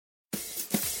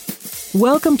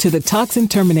Welcome to the Toxin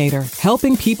Terminator,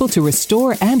 helping people to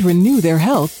restore and renew their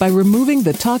health by removing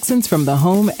the toxins from the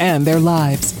home and their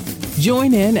lives.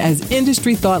 Join in as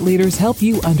industry thought leaders help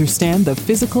you understand the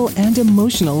physical and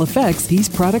emotional effects these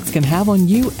products can have on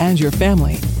you and your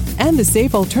family, and the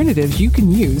safe alternatives you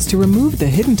can use to remove the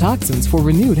hidden toxins for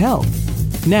renewed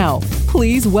health. Now,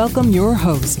 please welcome your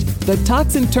host, the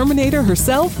Toxin Terminator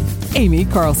herself, Amy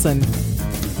Carlson.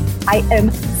 I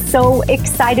am so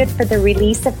excited for the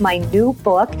release of my new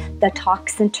book, The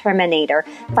Toxin Terminator,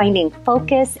 Finding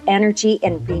Focus, Energy,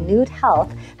 and Renewed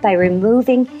Health by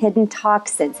Removing Hidden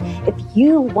Toxins. If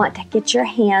you want to get your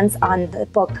hands on the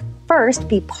book first,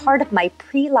 be part of my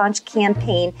pre-launch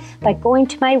campaign by going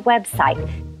to my website,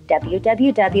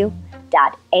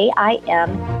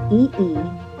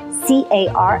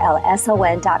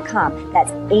 www.AIMEECARLSON.com.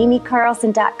 That's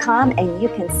amycarlson.com, and you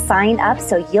can sign up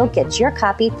so you'll get your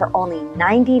copy for only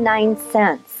 99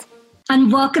 cents.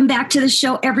 And welcome back to the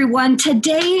show, everyone.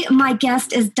 Today, my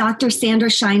guest is Dr. Sandra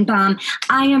Scheinbaum.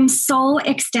 I am so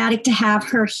ecstatic to have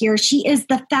her here. She is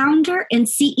the founder and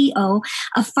CEO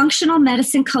of Functional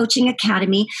Medicine Coaching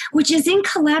Academy, which is in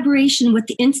collaboration with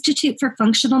the Institute for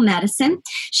Functional Medicine.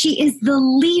 She is the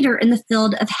leader in the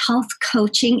field of health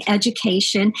coaching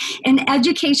education. And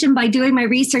education, by doing my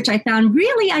research, I found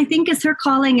really, I think, is her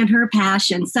calling and her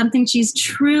passion, something she's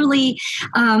truly,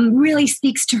 really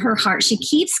speaks to her heart. She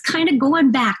keeps kind of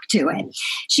going back to it.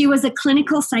 She was a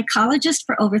clinical psychologist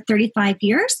for over 35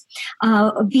 years,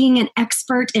 being an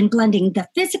expert in blending the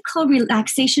physical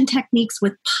relaxation techniques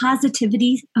with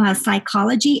positivity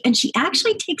psychology. And she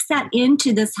actually takes that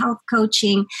into this health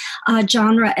coaching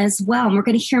genre as well. And we're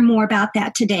going to hear more about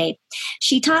that today.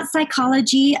 She taught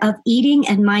psychology of eating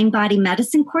and mind-body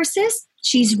medicine courses.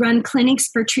 She's run clinics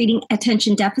for treating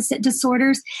attention deficit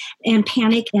disorders and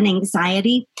panic and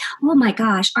anxiety. Oh my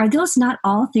gosh, are those not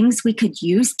all things we could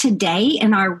use today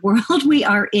in our world we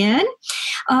are in?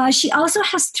 She also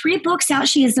has 3 books out.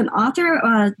 She is an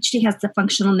author. She has the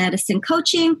Functional Medicine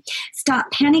Coaching,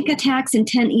 Stop Panic Attacks in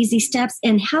 10 Easy Steps,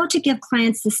 and How to Give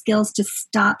Clients the Skills to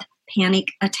Stop Panic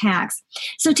Attacks.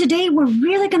 So today we're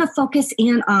really going to focus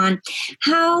in on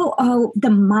how the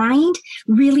mind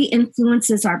really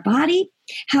influences our body,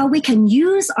 how we can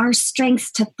use our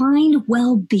strengths to find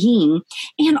well-being,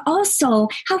 and also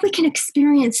how we can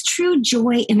experience true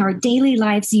joy in our daily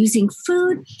lives using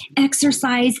food,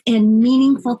 exercise, and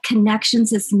meaningful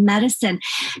connections as medicine.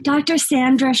 Dr.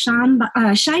 Sandra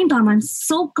Scheinbaum, I'm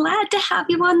so glad to have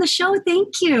you on the show.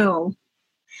 Thank you.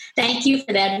 Thank you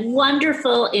for that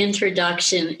wonderful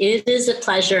introduction. It is a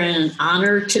pleasure and an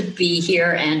honor to be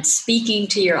here and speaking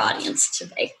to your audience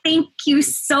today. Thank you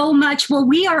so much. Well,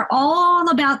 we are all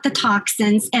about the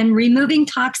toxins and removing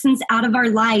toxins out of our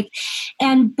life.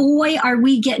 And boy, are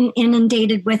we getting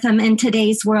inundated with them in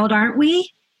today's world, aren't we?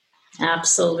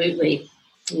 Absolutely.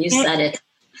 You said it.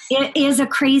 It is a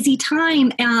crazy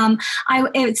time.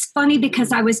 It's funny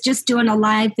because I was just doing a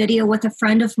live video with a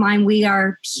friend of mine. We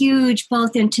are huge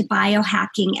both into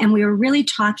biohacking, and we were really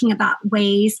talking about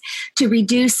ways to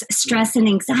reduce stress and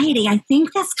anxiety. I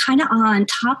think that's kind of on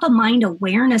top of mind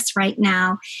awareness right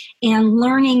now, and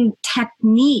learning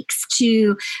techniques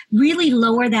to really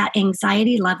lower that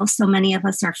anxiety level so many of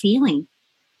us are feeling.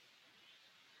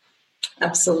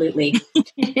 Absolutely.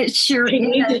 It sure is. We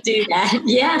need to do that.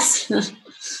 Yes.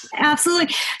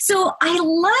 Absolutely. So I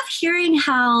love hearing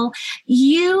how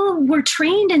you were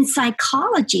trained in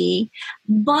psychology,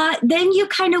 but then you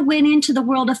kind of went into the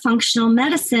world of functional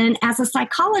medicine as a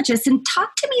psychologist. And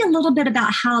talk to me a little bit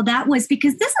about how that was,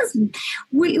 because this is,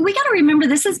 we got to remember,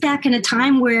 this is back in a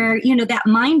time where, you know, that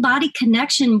mind-body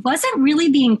connection wasn't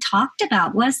really being talked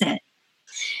about, was it?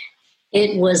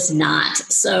 It was not.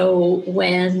 So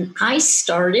when I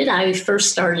first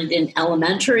started in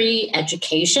elementary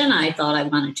education. I thought I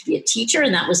wanted to be a teacher,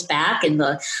 and that was back in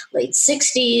the late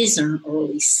 60s and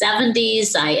early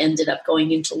 70s. I ended up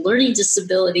going into learning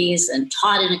disabilities and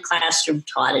taught in a classroom,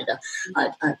 taught at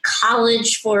a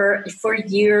college for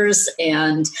years.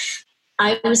 And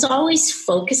I was always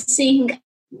focusing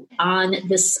on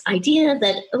this idea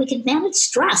that we could manage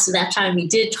stress. At that time, we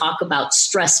did talk about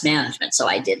stress management. So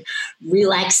I did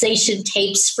relaxation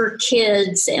tapes for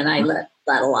kids, and I led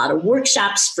a lot of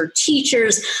workshops for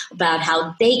teachers about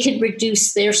how they could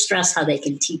reduce their stress, how they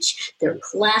can teach their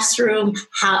classroom,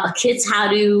 kids how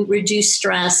to reduce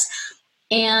stress.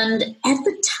 And at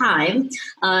the time,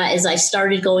 as I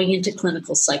started going into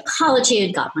clinical psychology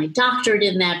and got my doctorate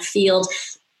in that field,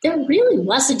 there really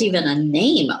wasn't even a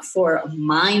name for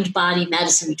mind-body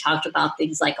medicine. We talked about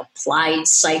things like applied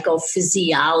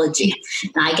psychophysiology.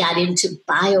 And I got into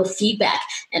biofeedback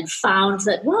and found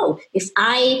that, whoa, if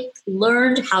I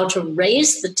learned how to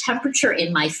raise the temperature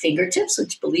in my fingertips,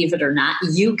 which, believe it or not,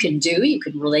 you can do, you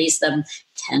can raise them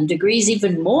 10 degrees,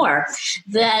 even more,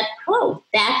 that,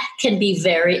 that can be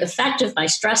very effective. My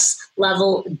stress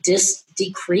level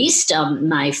decreased,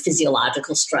 my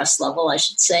physiological stress level, I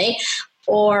should say.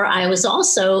 Or I was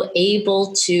also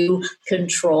able to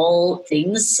control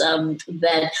things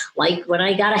that, like when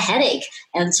I got a headache.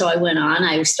 And so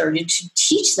I started to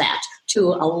teach that to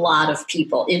a lot of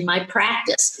people in my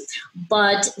practice.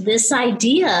 But this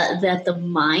idea that the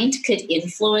mind could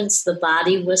influence the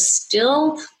body was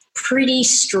still pretty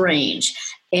strange.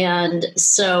 And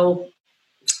so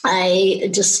I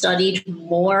just studied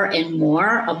more and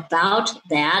more about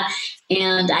that.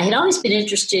 And I had always been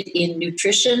interested in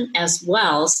nutrition as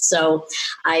well. So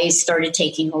I started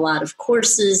taking a lot of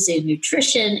courses in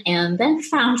nutrition and then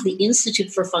found the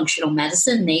Institute for Functional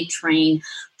Medicine. They train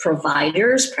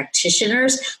providers,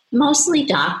 practitioners, mostly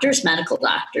doctors, medical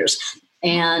doctors.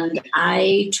 And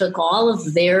I took all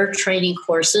of their training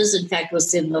courses. In fact,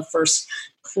 was in the first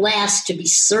class to be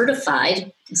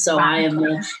certified. So I am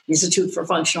an Institute for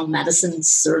Functional Medicine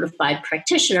certified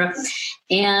practitioner.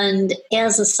 And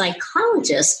as a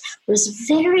psychologist, was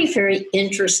very, very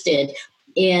interested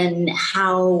in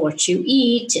what you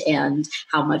eat and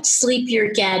how much sleep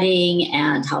you're getting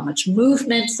and how much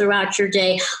movement throughout your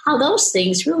day, how those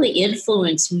things really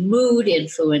influence mood,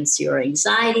 influence your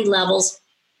anxiety levels.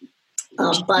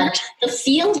 But the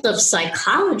field of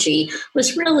psychology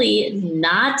was really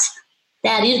not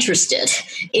that interested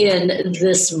in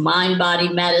this mind-body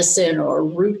medicine or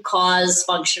root cause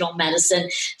functional medicine,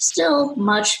 still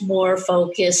much more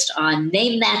focused on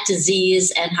name that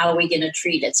disease and how are we going to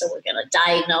treat it. So we're going to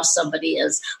diagnose somebody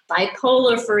as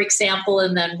bipolar, for example,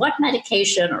 and then what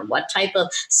medication or what type of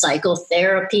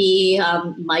psychotherapy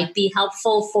might be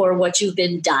helpful for what you've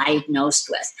been diagnosed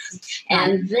with.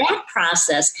 And that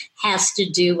process has to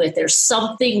do with there's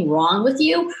something wrong with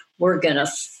you. We're going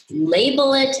to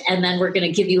label it, and then we're going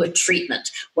to give you a treatment,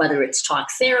 whether it's talk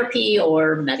therapy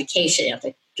or medication,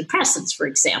 antidepressants, for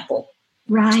example.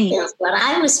 Right. And what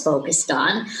I was focused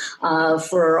on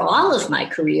for all of my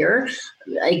career,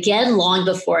 again, long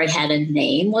before it had a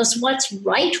name, was what's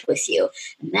right with you.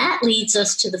 And that leads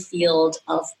us to the field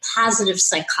of positive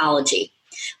psychology,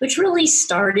 which really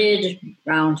started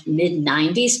around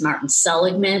mid-90s. Martin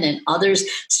Seligman and others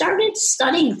started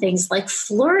studying things like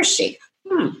flourishing.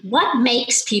 What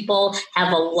makes people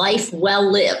have a life well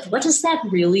lived? What does that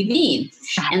really mean?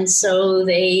 And so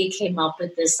they came up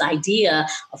with this idea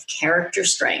of character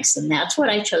strengths. And that's what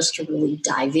I chose to really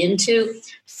dive into,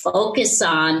 focus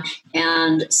on.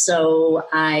 And so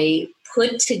I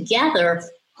put together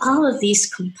all of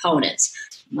these components: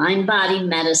 mind-body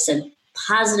medicine,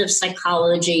 positive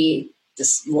psychology,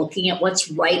 just looking at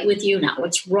what's right with you, not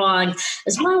what's wrong,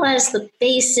 as well as the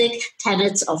basic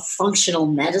tenets of functional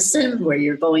medicine, where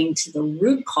you're going to the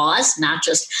root cause, not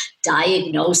just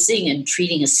diagnosing and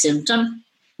treating a symptom.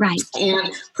 Right.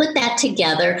 And put that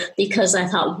together because I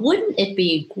thought, wouldn't it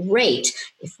be great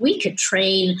if we could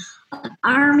train an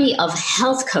army of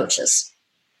health coaches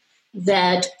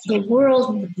that the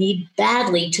world would need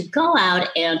badly to go out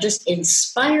and just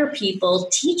inspire people,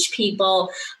 teach people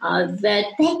that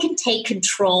they can take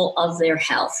control of their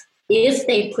health if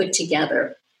they put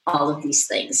together all of these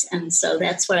things. And so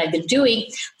that's what I've been doing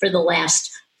for the last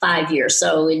 5 years.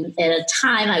 So at a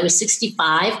time I was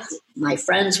 65, my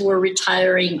friends were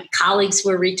retiring, my colleagues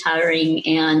were retiring,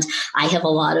 and I have a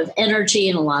lot of energy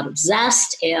and a lot of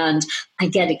zest, and I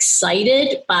get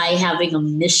excited by having a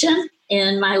mission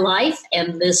in my life.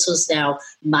 And this was now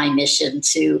my mission,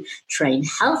 to train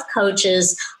health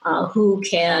coaches who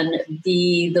can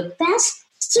be the best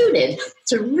suited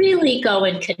to really go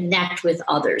and connect with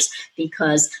others,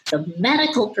 because the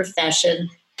medical profession,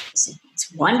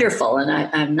 it's wonderful. And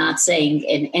I'm not saying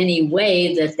in any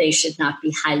way that they should not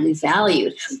be highly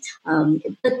valued,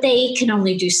 but they can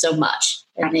only do so much,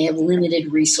 and they have limited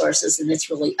resources, and it's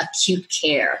really acute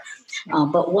care.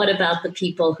 But what about the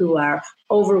people who are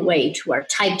overweight, who are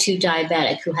type 2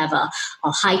 diabetic, who have a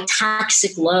high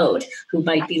toxic load, who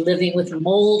might be living with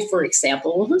mold, for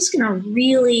example? Well, who's going to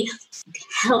really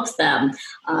help them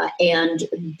and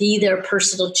be their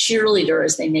personal cheerleader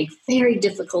as they make very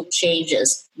difficult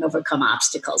changes and overcome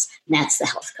obstacles? And that's the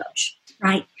health coach.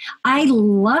 Right. I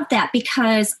love that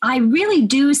because I really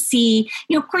do see,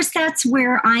 of course, that's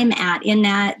where I'm at in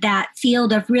that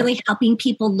field of really helping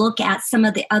people look at some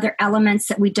of the other elements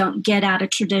that we don't get out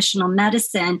of traditional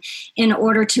medicine in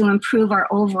order to improve our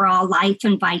overall life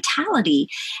and vitality.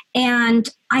 And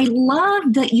I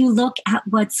love that you look at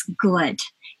what's good,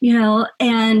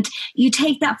 and you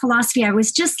take that philosophy. I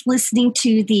was just listening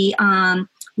to the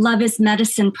Love is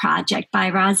Medicine project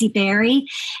by Rosie Berry,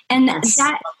 and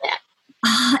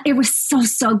Yes, it was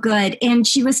so good. And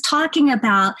she was talking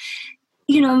about,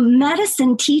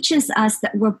 medicine teaches us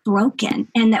that we're broken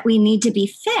and that we need to be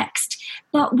fixed,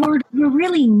 but we're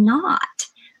really not.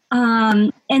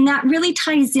 And that really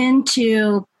ties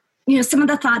into, some of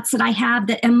the thoughts that I have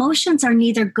that emotions are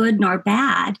neither good nor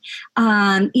bad.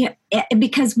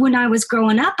 Because when I was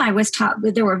growing up, I was taught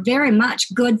that there were very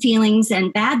much good feelings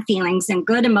and bad feelings and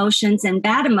good emotions and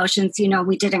bad emotions.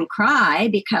 We didn't cry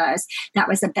because that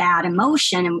was a bad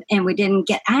emotion, and we didn't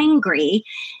get angry.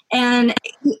 And,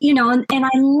 and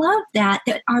I love that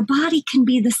our body can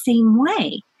be the same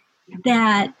way.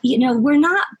 That, we're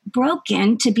not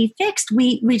broken to be fixed.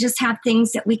 We just have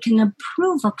things that we can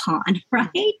improve upon,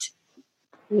 right?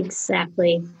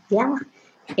 exactly. Yeah.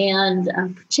 And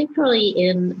particularly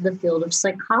in the field of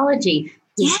psychology,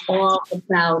 it's all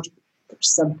about there's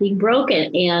something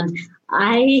broken. And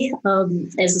I,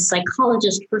 as a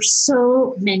psychologist for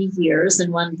so many years,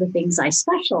 and one of the things I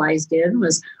specialized in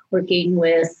was working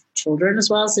with children as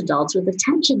well as adults with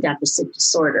attention deficit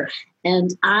disorder.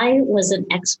 And I was an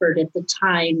expert at the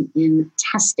time in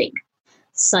testing,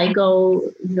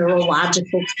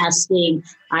 psychoneurological testing.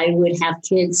 I would have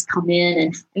kids come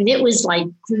in, and it was like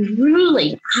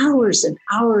grueling hours and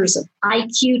hours of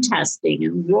IQ testing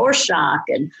and Rorschach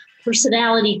and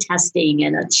personality testing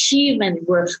and achievement.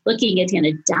 We're looking at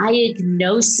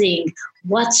diagnosing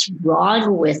what's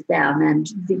wrong with them and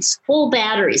these full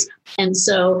batteries. And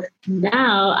so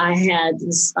now I had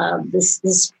this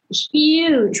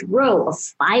huge row of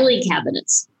filing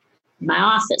cabinets in my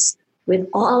office with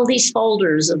all these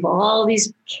folders of all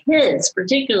these kids,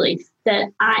 particularly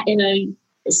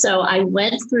so I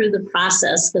went through the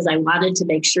process because I wanted to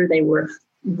make sure they were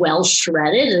well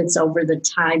shredded. And it's over the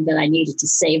time that I needed to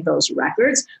save those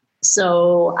records.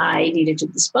 So I needed to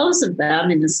dispose of them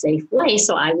in a safe way.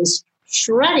 So I was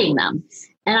shredding them.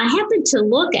 And I happened to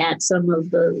look at some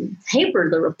of the paper,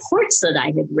 the reports that I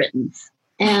had written,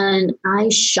 and I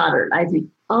shuddered. I think,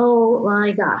 oh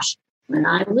my gosh, when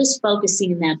I was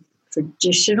focusing in that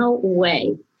traditional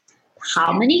way,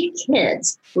 how many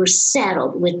kids were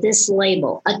saddled with this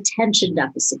label, attention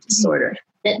deficit disorder,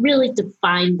 that really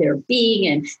defined their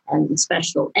being and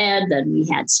special ed. Then we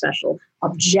had special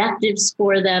objectives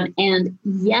for them. And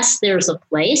yes, there's a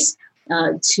place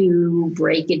to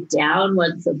break it down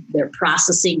with their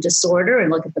processing disorder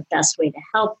and look at the best way to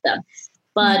help them.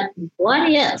 But what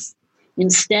if,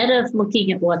 instead of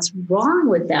looking at what's wrong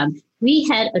with them, we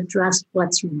had addressed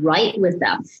what's right with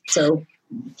them? So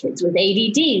kids with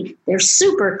ADD, they're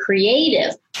super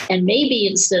creative. And maybe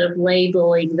instead of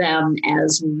labeling them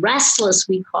as restless,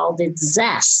 we called it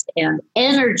zest and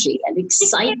energy and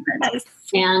excitement. Yes.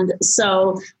 And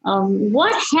so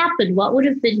what happened? What would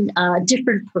have been a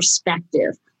different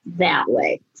perspective that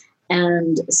way?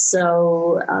 And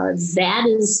so that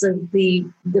is the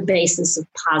basis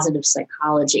of positive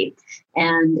psychology.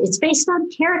 And it's based on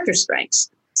character strengths.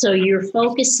 So you're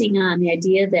focusing on the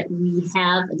idea that we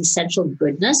have an essential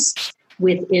goodness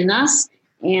within us.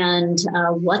 And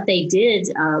what they did,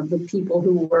 the people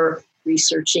who were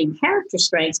researching character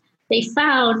strengths, they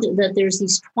found that there's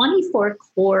these 24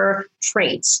 core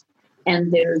traits,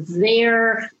 and they're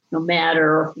there no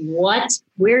matter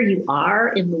where you are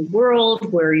in the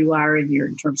world, where you are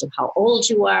in terms of how old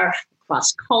you are,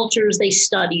 across cultures. They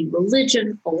studied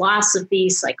religion, philosophy,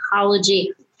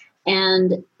 psychology.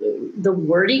 And the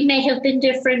wording may have been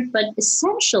different, but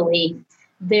essentially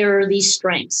there are these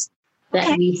strengths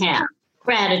that we have: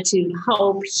 gratitude,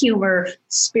 hope, humor,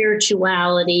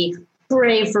 spirituality,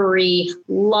 bravery,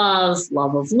 love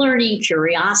of learning,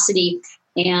 curiosity.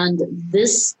 And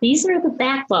these are the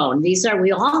backbone. We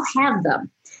all have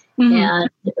them. Mm-hmm. And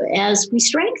as we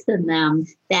strengthen them,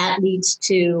 that leads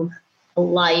to a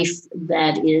life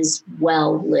that is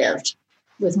well lived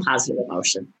with positive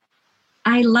emotion.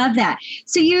 I love that.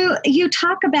 So you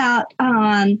talk about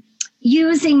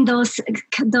using those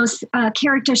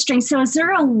character strengths. So is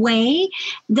there a way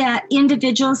that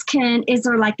individuals can? Is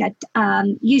there like a?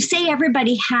 You say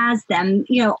everybody has them.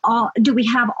 Do we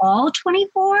have all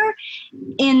 24?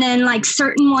 And then like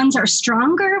certain ones are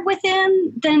stronger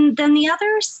within than the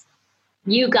others?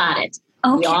 You got it.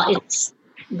 Okay.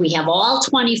 we have all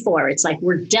 24. It's like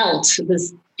we're dealt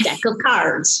this deck of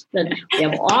cards. And we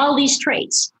have all these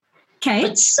traits. Okay.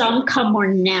 But some come more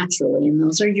naturally, and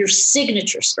those are your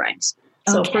signature strengths.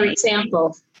 So, for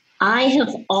example, I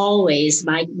have always,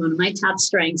 one of my top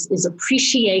strengths is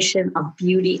appreciation of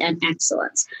beauty and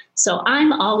excellence. So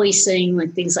I'm always saying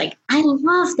like things like, I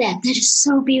love that. That is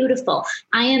so beautiful.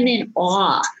 I am in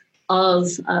awe of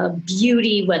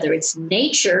beauty, whether it's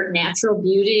nature, natural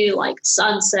beauty like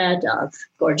sunset,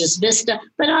 gorgeous vista,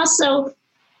 but also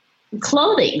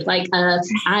clothing. Like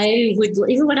I would,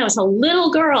 even when I was a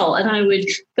little girl and I would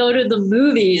go to the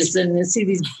movies and see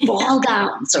these ball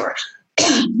gowns or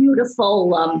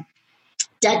beautiful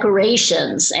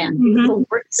decorations and beautiful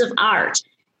works of art,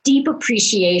 deep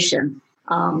appreciation.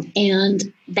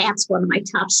 And that's one of my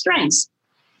top strengths.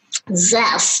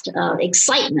 Zest,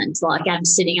 excitement, like I'm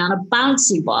sitting on a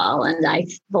bouncy ball and I have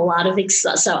a lot of,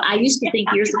 so I used to think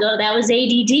years ago that was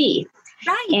ADD.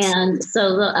 Right. And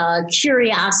so the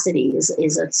curiosity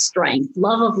is a strength.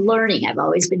 Love of learning. I've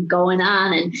always been going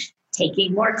on and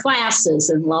taking more classes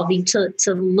and loving to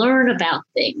learn about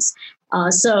things.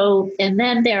 And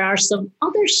then there are some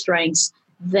other strengths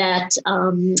that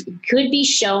could be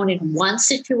shown in one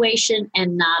situation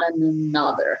and not in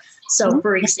another. So,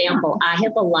 for example, I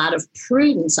have a lot of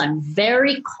prudence. I'm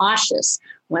very cautious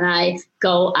when I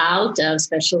go out,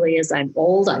 especially as I'm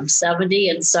old, I'm 70.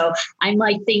 And so I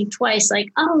might think twice,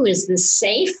 like, oh, is this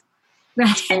safe?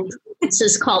 Right. And this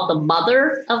is called the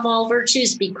mother of all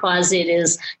virtues because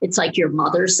it's like your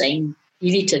mother saying,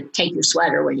 you need to take your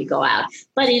sweater when you go out.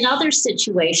 But in other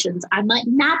situations, I might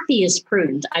not be as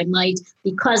prudent. I might,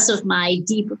 because of my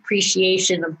deep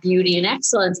appreciation of beauty and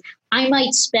excellence, I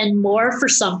might spend more for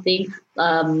something,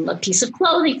 a piece of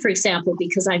clothing, for example,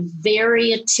 because I'm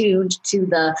very attuned to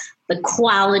the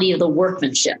quality of the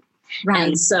workmanship. Right.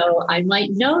 And so I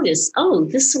might notice, oh,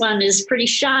 this one is pretty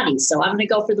shoddy, so I'm going to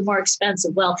go for the more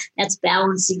expensive. Well, that's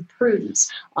balancing prudence,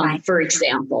 for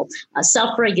example.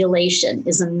 Self-regulation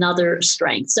is another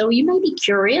strength. So you may be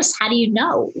curious, how do you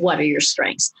know what are your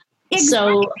strengths?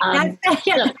 Exactly.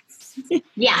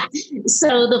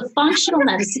 So the Functional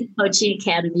Medicine Coaching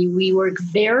Academy, we work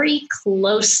very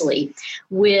closely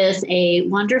with a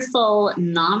wonderful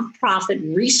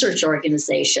nonprofit research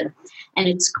organization. And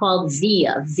it's called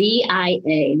VIA,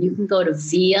 V-I-A. And you can go to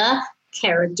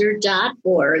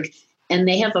viacharacter.org, and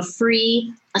they have a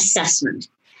free assessment.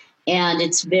 And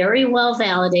it's very well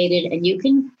validated, and you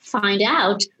can find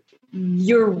out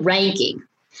your ranking.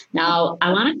 Now,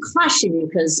 I want to caution you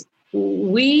because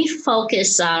we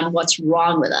focus on what's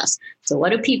wrong with us. So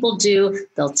what do people do?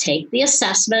 They'll take the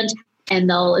assessment and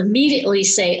they'll immediately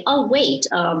say, oh, wait,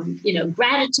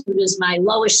 gratitude is my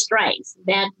lowest strength.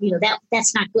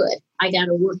 That's not good. I got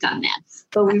to work on that.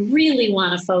 But we really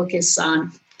want to focus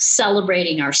on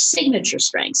celebrating our signature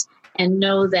strengths and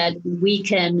know that we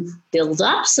can build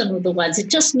up some of the ones that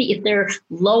just mean if they're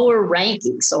lower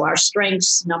ranking. So our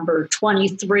strengths number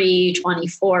 23,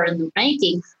 24 in the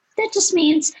ranking, that just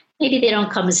means maybe they don't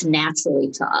come as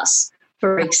naturally to us.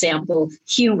 For example,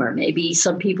 humor. Maybe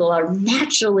some people are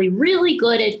naturally really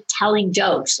good at telling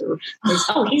jokes or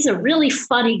oh, he's a really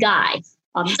funny guy.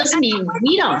 Doesn't mean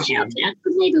we don't have that,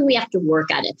 but maybe we have to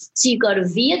work on it. So you go to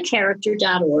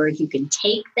viacharacter.org. You can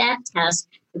take that test.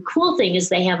 The cool thing is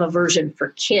they have a version for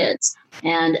kids.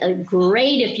 And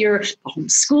great if you're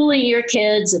homeschooling your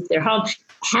kids, if they're home,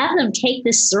 have them take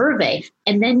this survey,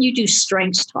 and then you do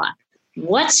strengths talk.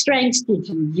 What strengths did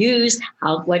you use?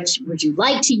 What would you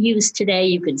like to use today?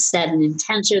 You can set an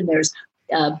intention. There's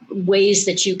ways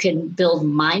that you can build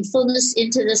mindfulness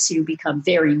into this so you become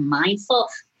very mindful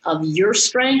of your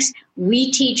strengths.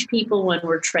 We teach people when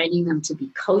we're training them to be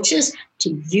coaches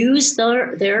to use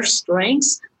their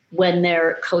strengths when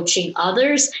they're coaching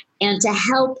others and to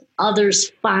help others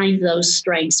find those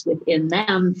strengths within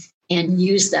them and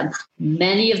use them.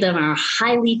 Many of them are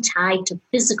highly tied to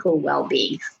physical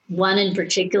well-being. One in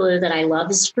particular that I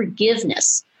love is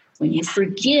forgiveness. When you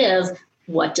forgive,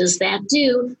 what does that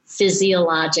do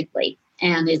physiologically?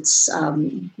 And it's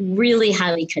really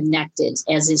highly connected,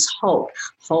 as is hope.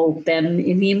 Hope and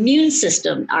the immune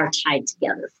system are tied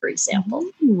together, for example.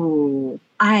 Ooh,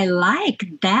 I like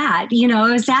that.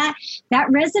 That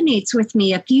resonates with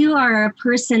me. If you are a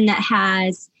person that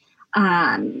has,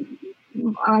 I'm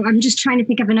just trying to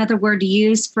think of another word to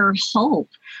use for hope.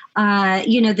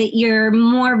 That you're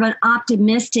more of an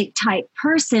optimistic type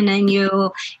person and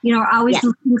you are always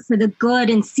looking for the good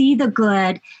and see the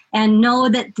good and know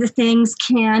that the things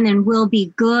can and will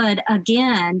be good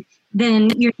again, then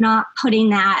you're not putting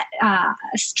that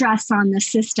stress on the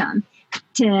system.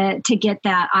 to get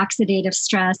that oxidative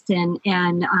stress and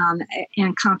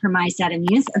compromise that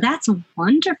immune. That's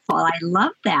wonderful. I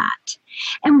love that.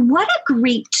 And what a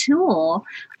great tool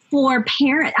for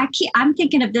parents. I'm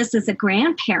thinking of this as a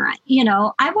grandparent.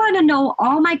 I want to know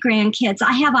all my grandkids.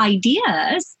 I have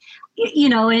ideas,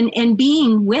 and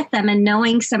being with them and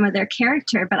knowing some of their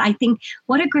character. But I think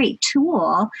what a great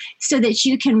tool so that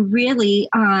you can really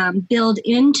build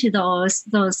into those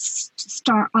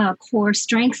core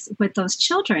strengths with those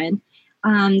children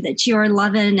that you're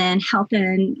loving and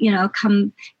helping,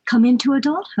 come into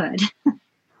adulthood.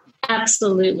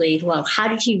 Absolutely. Well, how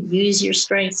did you use your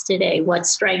strengths today? What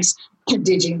strengths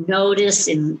did you notice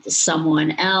in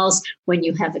someone else when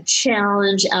you have a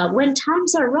challenge? When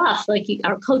times are rough, like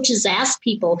our coaches ask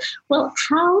people, well,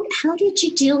 how did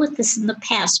you deal with this in the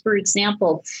past? For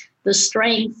example, the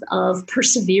strength of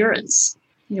perseverance,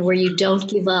 where you don't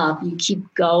give up, you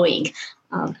keep going.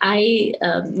 When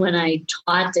I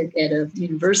taught at a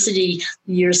university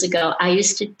years ago, I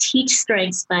used to teach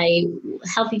strengths by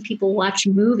helping people watch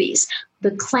movies,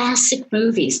 the classic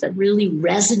movies that really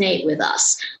resonate with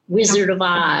us. Wizard of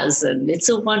Oz and It's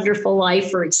a Wonderful Life,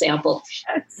 for example.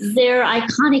 They're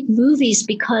iconic movies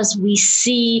because we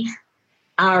see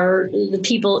the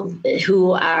people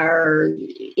who are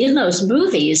in those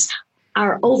movies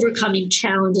are overcoming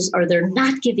challenges, or they're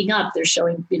not giving up. They're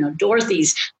showing,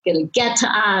 Dorothy's going to get to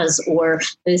Oz, or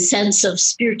the sense of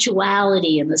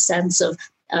spirituality and the sense of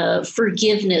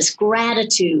forgiveness,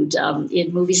 gratitude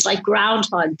in movies like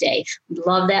Groundhog Day. We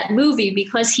love that movie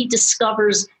because he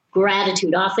discovers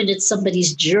gratitude. Often it's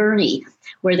somebody's journey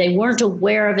where they weren't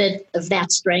aware of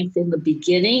that strength in the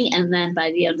beginning. And then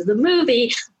by the end of the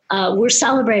movie, we're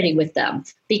celebrating with them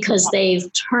because they've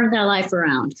turned their life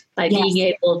around by being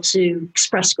able to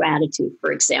express gratitude,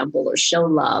 for example, or show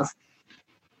love.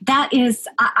 That is,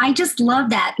 I just love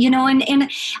that, and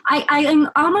I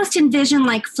almost envision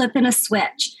like flipping a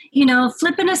switch,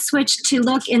 flipping a switch to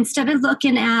look, instead of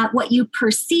looking at what you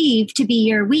perceive to be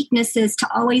your weaknesses, to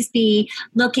always be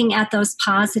looking at those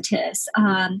positives.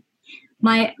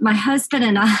 My husband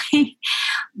and I,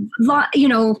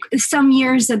 some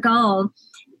years ago,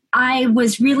 I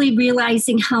was really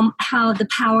realizing how the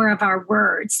power of our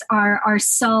words are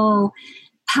so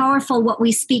powerful, what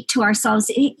we speak to ourselves,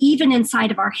 even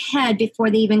inside of our head before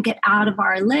they even get out of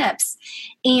our lips.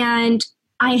 And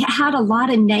I had a lot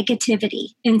of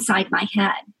negativity inside my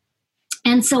head.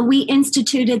 And so we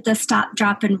instituted the stop,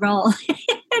 drop, and roll.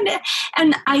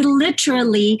 and I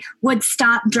literally would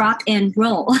stop, drop, and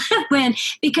roll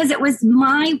because it was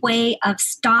my way of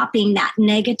stopping that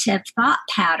negative thought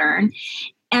pattern.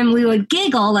 And we would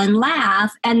giggle and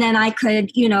laugh, and then I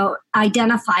could,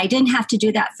 identify. I didn't have to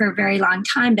do that for a very long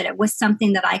time, but it was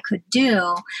something that I could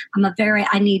do.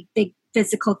 I need big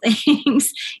physical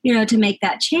things, to make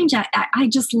that change. I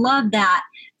just love that,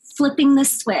 flipping the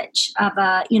switch of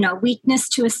a, weakness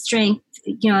to a strength,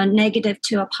 negative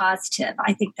to a positive.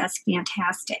 I think that's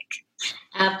fantastic.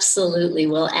 Absolutely.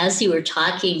 Well, as you were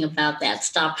talking about that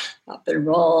stop, drop, and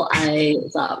roll, I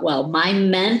thought, well, my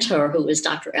mentor, who was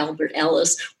Dr. Albert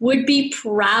Ellis, would be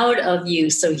proud of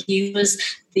you. So he was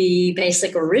the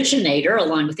basic originator,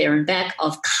 along with Aaron Beck,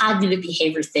 of cognitive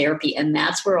behavior therapy. And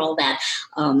that's where all that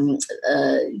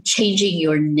changing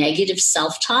your negative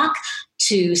self-talk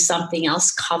to something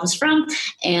else comes from.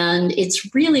 And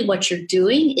it's really what you're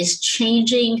doing is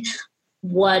changing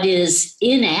what is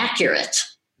inaccurate,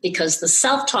 because the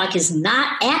self-talk is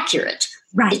not accurate.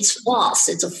 Right. It's false.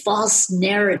 It's a false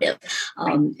narrative.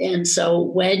 And so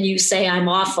when you say, I'm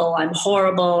awful, I'm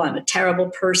horrible, I'm a terrible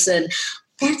person,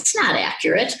 that's not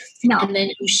accurate. No. And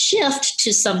then you shift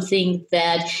to something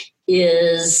that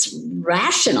is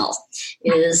rational,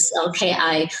 is, okay,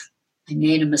 I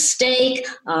made a mistake,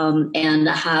 and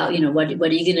how, what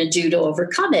are you going to do to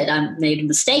overcome it? I made a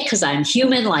mistake because I'm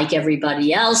human like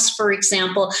everybody else, for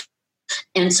example.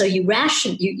 And so you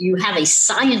have a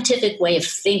scientific way of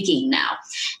thinking now.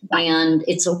 And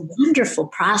it's a wonderful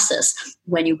process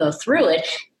when you go through it.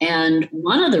 And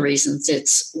one of the reasons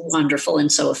it's wonderful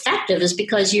and so effective is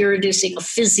because you're inducing a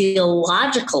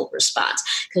physiological response,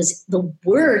 because the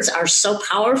words are so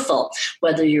powerful,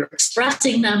 whether you're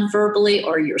expressing them verbally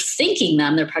or you're thinking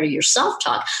them, they're part of your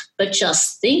self-talk. But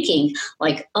just thinking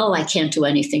like, oh, I can't do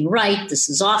anything right, this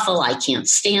is awful, I can't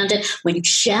stand it. When you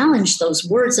challenge those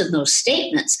words and those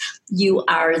statements, you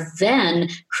are then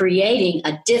creating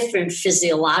a different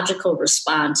physiological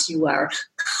response. You are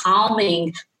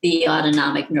calming the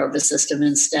autonomic nervous system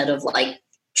instead of like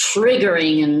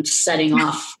triggering and setting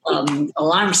off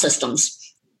alarm systems.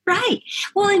 Right.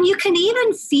 Well, and you can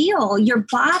even feel your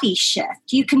body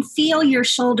shift. You can feel your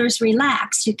shoulders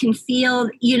relax. You can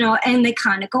feel, and they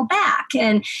kind of go back.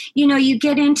 And, you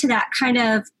get into that kind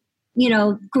of,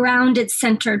 grounded,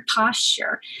 centered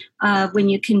posture when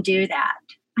you can do that.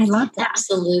 I love that.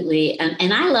 Absolutely.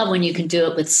 And I love when you can do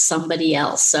it with somebody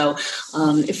else. So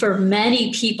for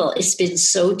many people, it's been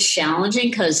so challenging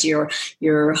because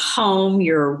you're home,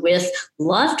 you're with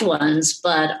loved ones,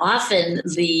 but often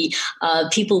the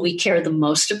people we care the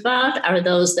most about are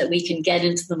those that we can get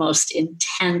into the most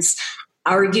intense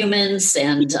arguments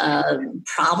and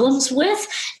problems with.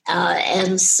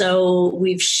 And so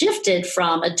we've shifted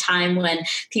from a time when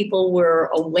people were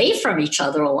away from each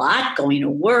other a lot, going to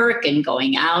work and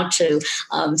going out to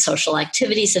social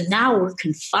activities. And now we're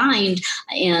confined.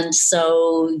 And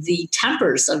so the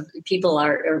tempers of people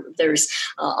there's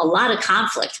a lot of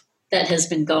conflict that has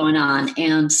been going on.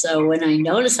 And so when I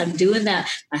notice I'm doing that,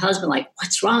 my husband like,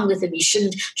 what's wrong with him? He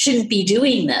shouldn't be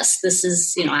doing this. This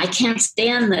is, I can't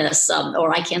stand this,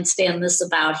 or I can't stand this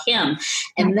about him.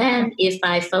 And then if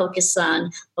I focus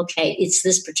on, okay, it's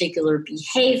this particular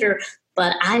behavior,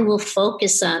 but I will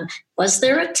focus on, was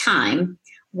there a time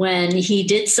when he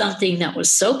did something that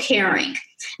was so caring?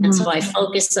 And so I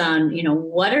focus on,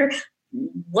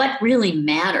 what really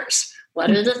matters? What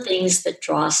are the things that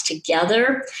draw us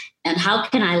together? And how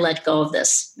can I let go of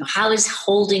this? How is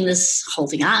holding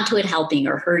on to it, helping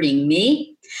or hurting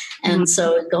me? And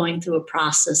so going through a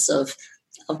process of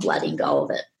letting go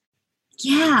of it.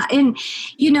 Yeah. And,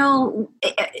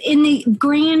 in the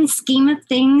grand scheme of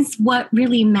things, what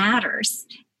really matters,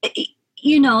 it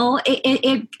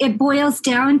boils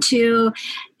down to,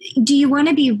 do you want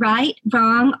to be right,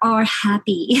 wrong, or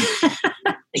happy?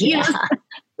 Yeah.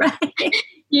 Right.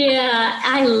 Yeah,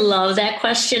 I love that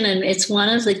question. And it's one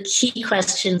of the key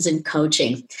questions in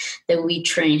coaching that we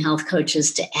train health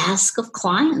coaches to ask of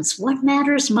clients. What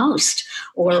matters most?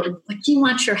 Or what do you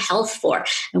want your health for?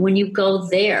 And when you go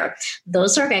there,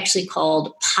 those are actually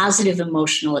called positive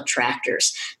emotional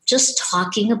attractors. Just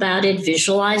talking about it,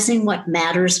 visualizing what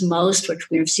matters most, what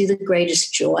gives you the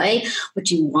greatest joy,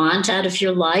 what you want out of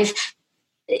your life,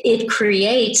 it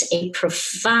creates a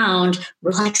profound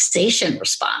relaxation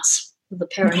response. The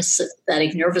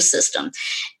parasympathetic nervous system.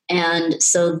 And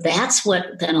so that's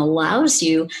what then allows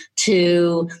you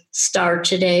to start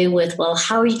today with, well,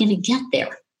 how are you going to get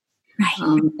there?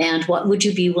 Right. And what would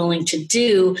you be willing to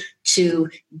do to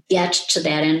get to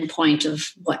that end point of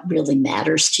what really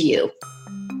matters to you?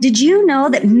 Did you know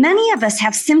that many of us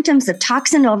have symptoms of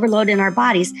toxin overload in our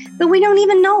bodies, but we don't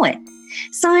even know it?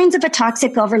 Signs of a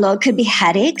toxic overload could be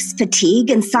headaches, fatigue,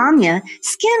 insomnia,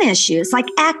 skin issues like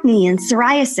acne and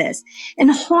psoriasis, and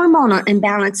hormonal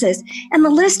imbalances, and the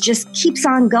list just keeps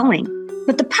on going.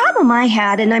 But the problem I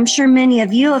had, and I'm sure many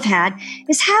of you have had,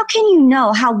 is how can you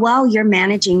know how well you're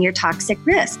managing your toxic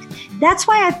risk? That's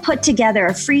why I've put together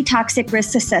a free toxic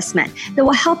risk assessment that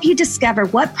will help you discover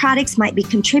what products might be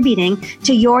contributing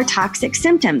to your toxic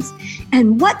symptoms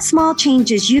and what small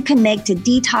changes you can make to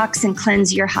detox and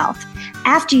cleanse your health.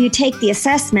 After you take the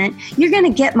assessment, you're going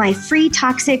to get my free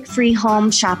toxic-free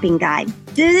home shopping guide.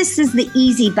 This is the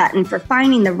easy button for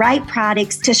finding the right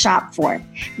products to shop for.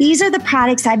 These are the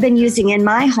products I've been using in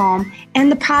my home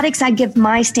and the products I give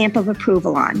my stamp of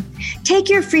approval on. Take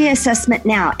your free assessment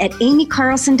now at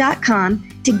amycarlson.com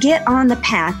to get on the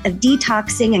path of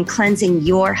detoxing and cleansing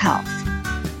your health.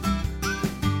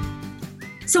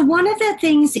 So one of the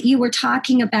things that you were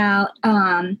talking about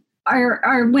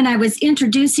are when I was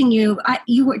introducing you,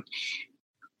 you were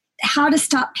how to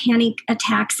stop panic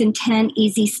attacks in 10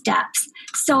 easy steps.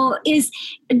 So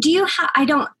I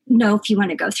don't know if you want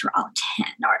to go through all 10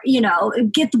 or,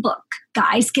 get the book,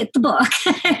 guys, get the book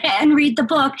and read the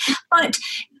book. But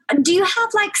do you have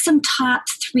like some top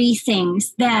 3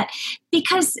 things that,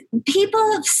 because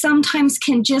people sometimes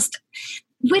can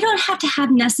we don't have to have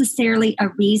necessarily a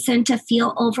reason to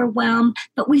feel overwhelmed,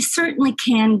 but we certainly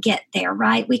can get there,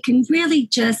 right? We can really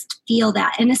just feel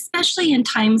that. And especially in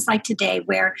times like today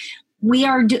where we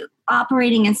are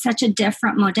operating in such a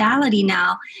different modality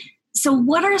now. So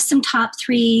what are some top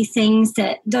 3 things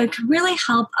that could really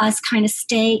help us kind of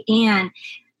stay in?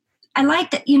 I like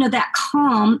that, that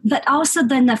calm, but also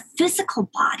then the physical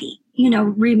body,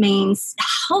 remains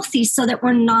healthy so that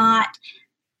we're not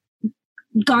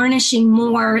garnishing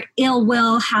more ill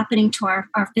will happening to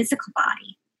our physical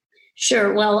body.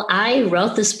 Sure. Well, I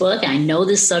wrote this book. I know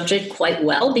this subject quite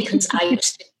well because I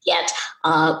used to get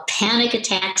panic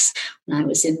attacks when I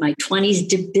was in my 20s,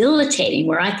 debilitating,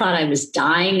 where I thought I was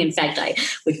dying. In fact, I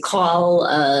would call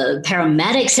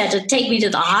paramedics, had to take me to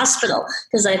the hospital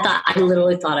because I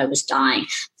literally thought I was dying.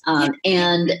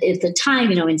 And at the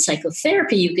time, in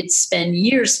psychotherapy, you could spend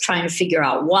years trying to figure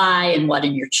out why and what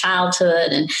in your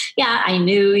childhood. And yeah, I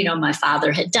knew, my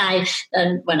father had died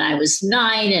when I was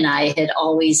 9, and I had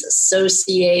always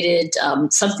associated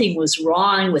something was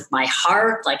wrong with my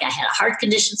heart, like I had a heart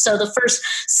condition. So the first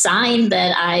sign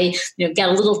that I got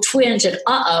a little twinge and,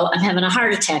 I'm having a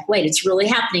heart attack. Wait, it's really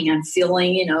happening. I'm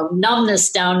feeling,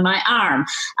 numbness down my arm.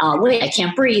 Wait, I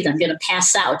can't breathe. I'm going to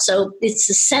pass out. So it's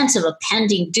a sense of a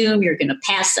pending doom. You're going to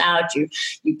pass out. You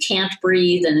can't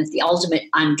breathe. And at the ultimate,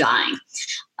 I'm dying.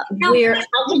 Now,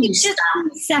 How can you stop?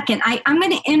 A second. I'm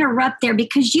going to interrupt there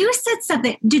because you said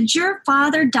something. Did your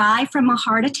father die from a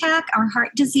heart attack or heart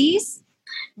disease?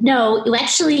 No,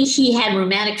 actually, he had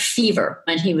rheumatic fever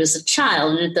when he was a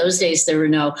child. And in those days, there were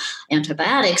no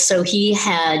antibiotics. So he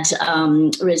had,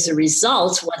 as a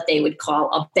result, what they would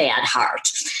call a bad heart.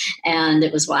 And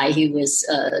it was why he was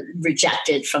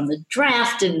rejected from the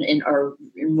draft in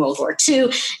World War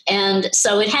II. And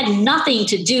so it had nothing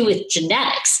to do with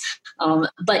genetics.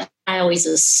 But I always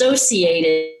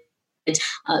associated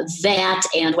that.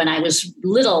 And when I was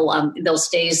little, in those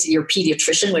days, your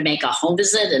pediatrician would make a home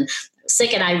visit and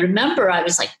sick. And I remember I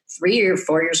was like 3 or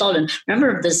 4 years old, and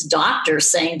remember this doctor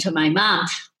saying to my mom,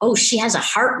 "Oh, she has a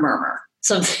heart murmur."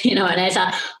 Something, and I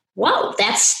thought, whoa,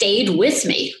 that stayed with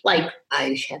me. Like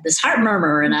I had this heart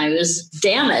murmur and I was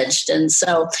damaged. And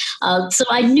so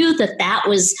I knew that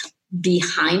was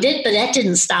behind it, but that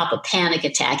didn't stop a panic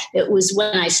attack. It was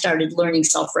when I started learning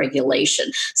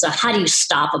self-regulation. So how do you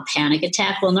stop a panic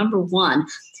attack? Well, number one,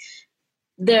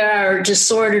 there are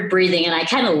disordered breathing, and I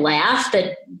kind of laugh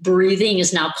that breathing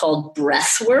is now called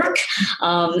breath work,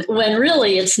 when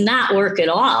really it's not work at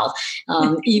all.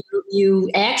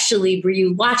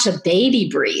 You watch a baby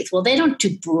breathe. Well, they don't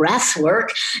do breath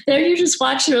work. You just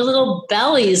watch their little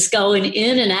bellies going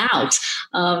in and out.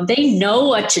 They know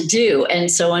what to do.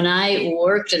 And so when I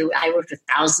worked with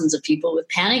thousands of people with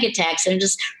panic attacks, and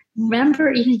just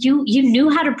remember, you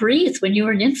knew how to breathe when you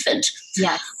were an infant.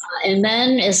 Yes. And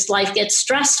then as life gets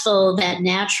stressful, that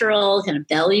natural kind of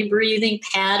belly breathing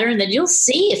pattern that you'll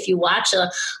see if you watch a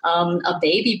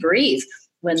baby breathe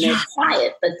when they're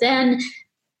quiet. But then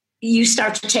you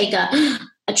start to take a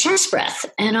chest breath,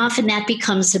 and often that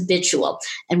becomes habitual.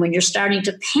 And when you're starting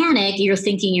to panic, you're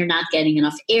thinking you're not getting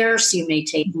enough air, so you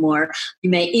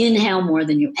may inhale more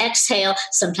than you exhale.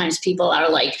 Sometimes people are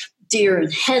like deer in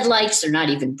headlights. They're not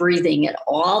even breathing at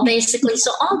all, basically.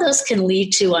 So all those can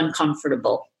lead to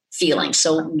uncomfortable feelings.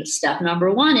 So step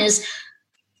number one is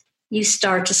you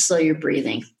start to slow your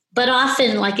breathing. But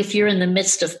often, like if you're in the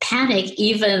midst of panic,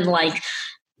 even like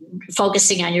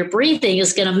focusing on your breathing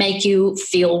is going to make you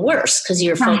feel worse because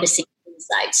you're focusing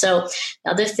inside. So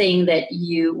the other thing that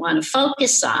you want to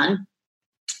focus on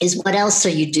is what else are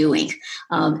you doing?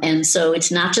 And so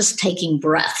it's not just taking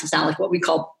breath. It's not like what we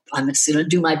call, I'm just going to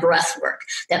do my breath work.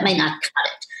 That may not cut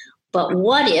it. But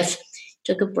what if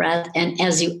you took a breath and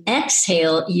as you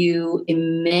exhale, you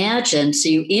imagine, so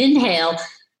you inhale,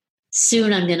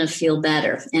 soon I'm going to feel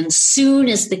better. And soon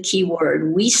is the key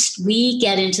word. We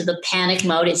get into the panic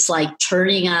mode. It's like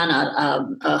turning on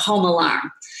a home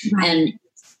alarm. Right. And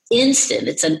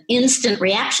it's an instant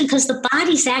reaction because the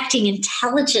body's acting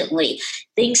intelligently,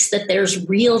 thinks that there's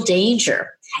real danger,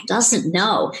 doesn't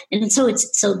know. And so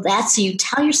that's, you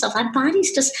tell yourself, my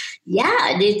body's just,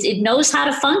 it knows how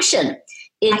to function.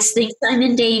 It thinks I'm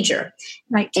in danger.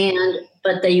 Right.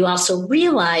 But then you also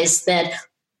realize that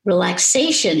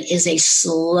relaxation is a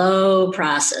slow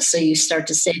process. So you start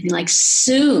to say like,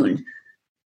 soon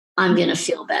I'm going to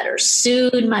feel better.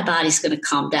 Soon my body's going to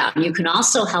calm down. You can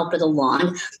also help it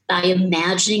along by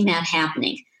imagining that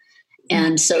happening.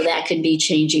 And so that could be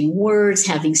changing words,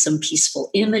 having some peaceful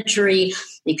imagery.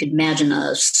 You could imagine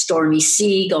a stormy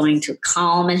sea going to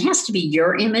calm. It has to be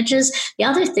your images. The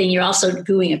other thing, you're also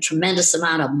doing a tremendous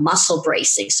amount of muscle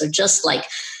bracing. So just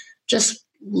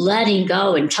letting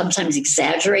go and sometimes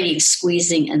exaggerating,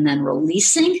 squeezing, and then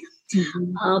releasing.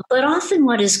 Mm-hmm. But often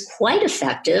what is quite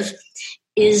effective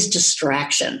is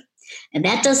distraction. And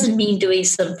that doesn't mean doing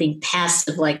something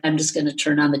passive, like I'm just going to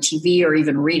turn on the TV or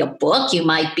even read a book. You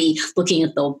might be looking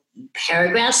at the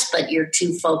paragraphs, but you're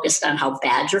too focused on how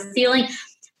bad you're feeling.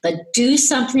 But do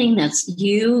something that's, is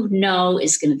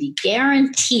going to be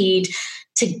guaranteed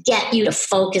to get you to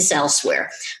focus elsewhere.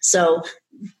 So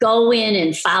go in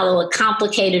and follow a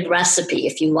complicated recipe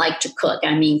if you like to cook.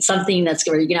 I mean, something that's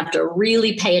where you're going to have to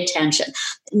really pay attention.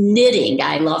 Knitting,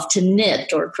 I love to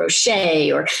knit, or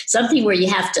crochet, or something where you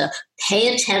have to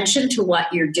pay attention to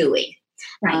what you're doing.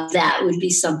 Right. That would be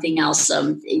something else.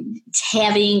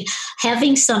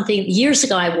 Having something. Years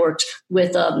ago, I worked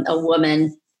with a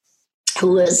woman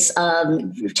who was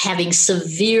having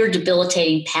severe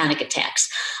debilitating panic attacks.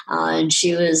 And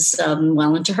she was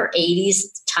well into her 80s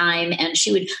at the time, and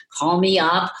she would call me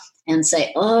up and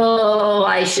say, "Oh,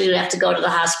 I should have to go to the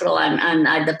hospital.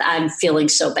 I'm feeling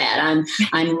so bad.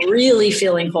 I'm really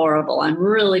feeling horrible. I'm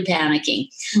really panicking.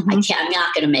 Mm-hmm. I'm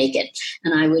not going to make it."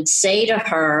 And I would say to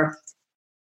her,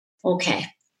 "Okay,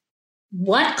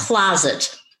 what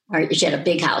closet?" Or she had a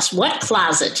big house. "What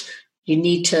closet you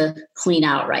need to clean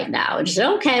out right now?" And she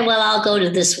said, "Okay, well, I'll go to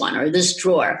this one or this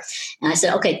drawer." And I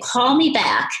said, "Okay, call me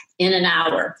back in an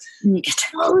hour."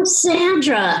 "Oh,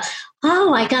 Sandra,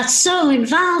 I got so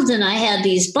involved, and I had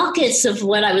these buckets of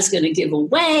what I was going to give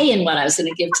away and what I was going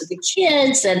to give to the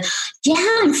kids. And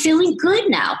yeah, I'm feeling good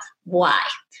now." Why?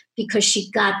 Because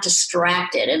she got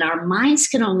distracted, and our minds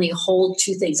can only hold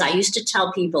two things. I used to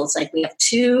tell people, it's like we have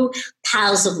two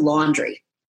piles of laundry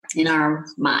in our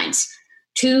minds.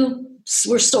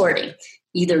 We're sorting,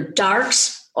 either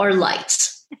darks or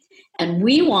lights. And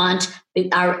we want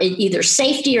either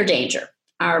safety or danger.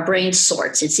 Our brain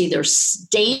sorts. It's either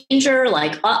danger,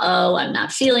 like, I'm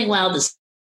not feeling well, this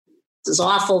is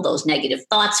awful, those negative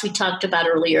thoughts we talked about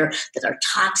earlier that are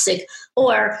toxic,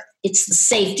 or it's the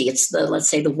safety. It's the, let's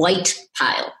say, the white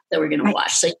pile that we're going to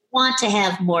wash. So you want to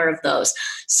have more of those.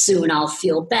 Soon I'll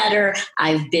feel better.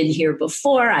 I've been here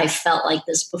before. I felt like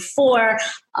this before.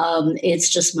 It's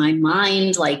just my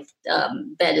mind, like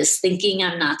that is thinking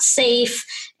I'm not safe.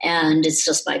 And it's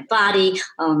just my body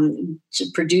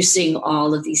producing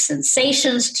all of these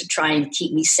sensations to try and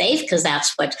keep me safe, because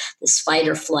that's what this fight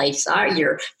or flights are.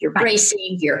 You're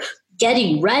bracing, you're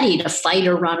getting ready to fight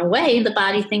or run away. The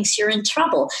body thinks you're in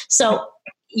trouble. So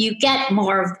you get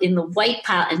more in the white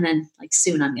pile, and then like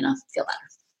soon I'm going to feel better.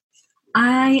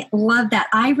 I love that.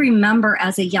 I remember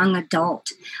as a young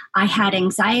adult, I had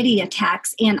anxiety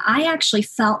attacks, and I actually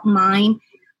felt mine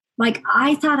like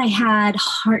I thought I had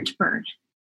heartburn,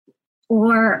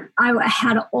 or I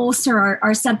had an ulcer,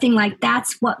 or something like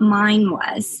that's what mine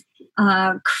was.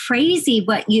 Crazy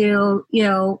what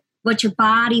what your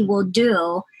body will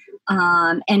do.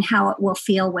 And how it will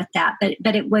feel with that.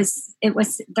 But it was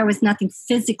there was nothing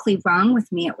physically wrong with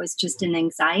me. It was just an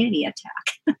anxiety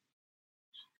attack.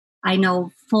 I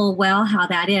know full well how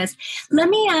that is. Let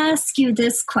me ask you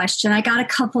this question. I got a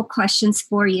couple questions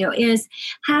for you. Is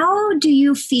how do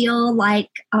you feel like,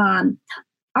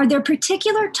 are there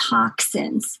particular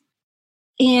toxins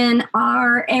in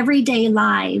our everyday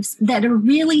lives that are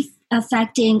really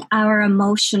affecting our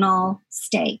emotional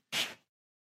state?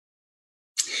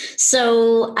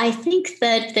 So I think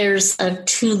that there's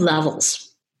two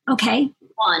levels. Okay.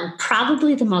 One,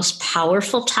 probably the most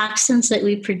powerful toxins that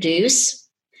we produce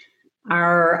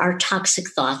are our toxic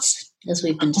thoughts, as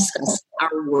we've been discussing,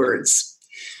 our words,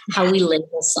 how we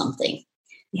label something.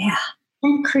 Yeah.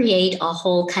 And create a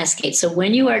whole cascade. So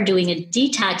when you are doing a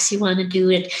detox, you want to do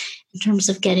it in terms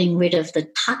of getting rid of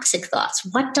the toxic thoughts.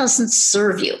 What doesn't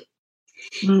serve you?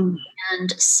 Mm.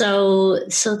 And so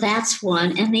that's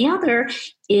one. And the other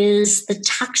is the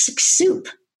toxic soup.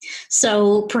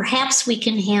 So perhaps we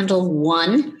can handle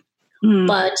one,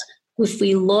 but if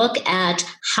we look at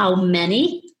how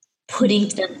many, putting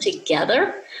them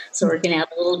together. So we're going to add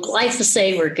a little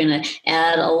glyphosate. We're going to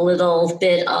add a little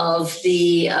bit of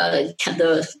the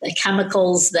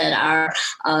chemicals that are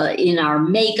in our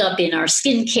makeup, in our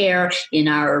skincare, in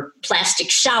our plastic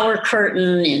shower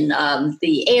curtain, in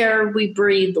the air we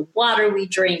breathe, the water we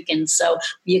drink. And so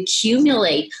we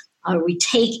accumulate, we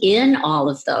take in all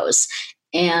of those,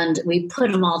 and we put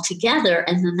them all together,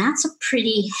 and then that's a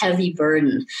pretty heavy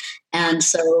burden. And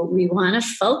so we want to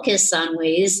focus on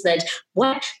ways that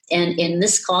and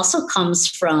this also comes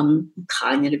from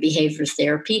cognitive behavior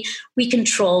therapy, we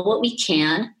control what we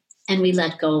can and we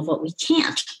let go of what we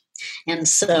can't. And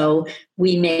so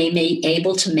we may be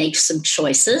able to make some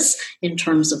choices in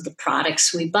terms of the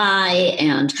products we buy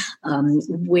and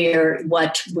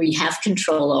what we have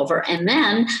control over. And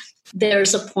then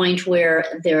there's a point where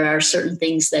there are certain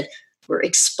things that we're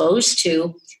exposed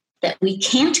to that we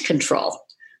can't control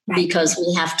because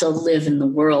we have to live in the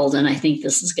world. And I think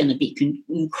this is going to be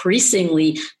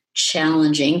increasingly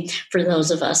challenging for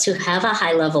those of us who have a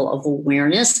high level of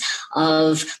awareness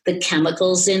of the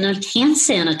chemicals in a hand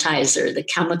sanitizer, the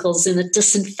chemicals in a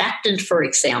disinfectant, for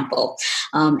example.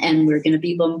 And we're going to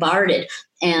be bombarded.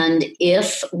 And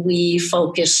if we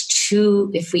focus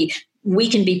we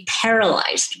can be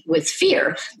paralyzed with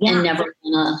fear and never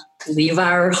gonna leave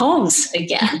our homes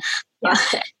again. Yeah.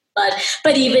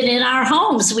 But even in our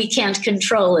homes, we can't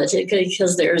control it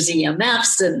because there's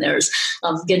EMFs and there's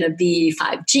going to be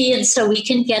 5G. And so we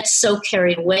can get so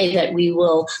carried away that we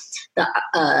will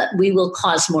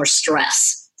cause more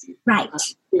stress. Right.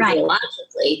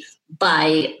 physiologically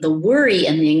by the worry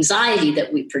and the anxiety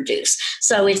that we produce.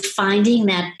 So it's finding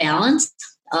that balance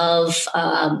of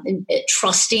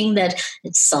trusting that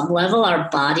at some level our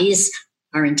bodies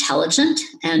are intelligent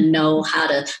and know how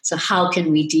to, so how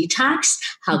can we detox?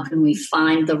 How can we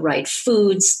find the right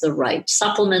foods, the right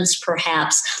supplements,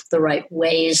 perhaps the right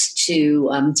ways to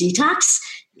detox?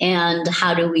 And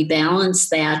how do we balance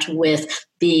that with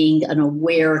being an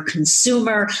aware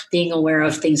consumer, being aware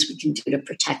of things we can do to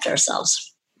protect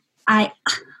ourselves? A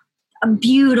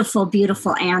beautiful,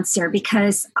 beautiful answer,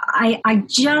 because I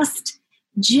just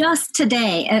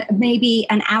today, maybe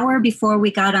an hour before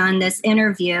we got on this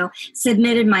interview,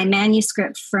 submitted my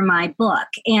manuscript for my book.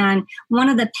 And one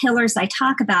of the pillars I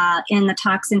talk about in the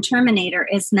Toxin Terminator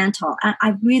is mental.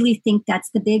 I really think that's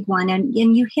the big one. And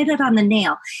you hit it on the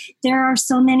nail. There are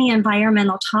so many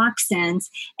environmental toxins,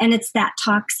 and it's that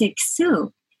toxic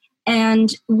soup.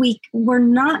 And we're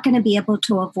not going to be able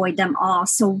to avoid them all.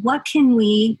 So what can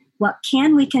we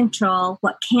control?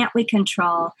 What can't we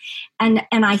control? And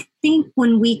I think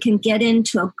when we can get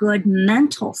into a good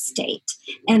mental state,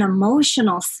 an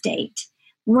emotional state,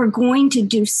 we're going to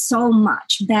do so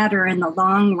much better in the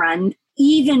long run,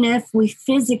 even if we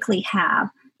physically have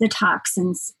the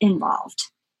toxins involved.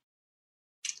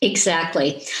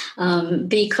 Exactly.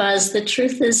 Because the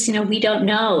truth is, we don't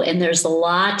know. And there's a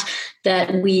lot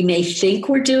that we may think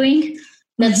we're doing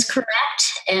that's correct,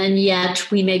 and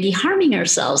yet we may be harming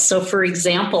ourselves. So, for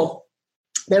example,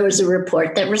 there was a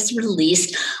report that was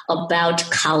released about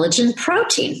collagen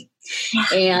protein.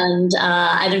 And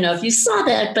I don't know if you saw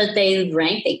that, but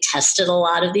they tested a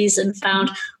lot of these and found,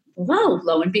 whoa,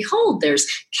 lo and behold, there's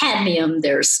cadmium,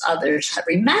 there's other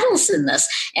heavy metals in this.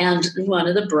 And one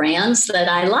of the brands that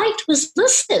I liked was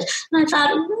listed. And I thought,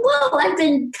 whoa, I've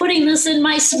been putting this in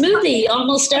my smoothie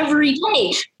almost every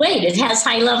day. Wait, it has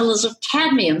high levels of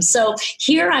cadmium. So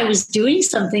here I was doing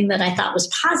something that I thought was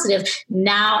positive.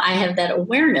 Now I have that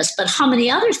awareness. But how many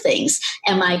other things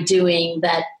am I doing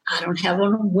that I don't have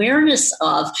an awareness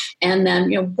of? And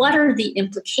then, what are the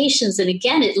implications? And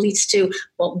again, it leads to,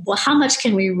 well, how much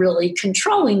can we really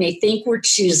control? We may think we're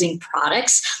choosing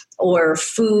products or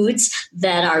foods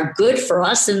that are good for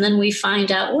us, and then we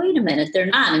find out, wait a minute, they're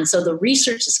not. And so the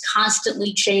research is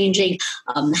constantly changing,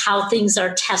 how things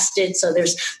are tested. So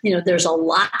there's a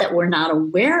lot that we're not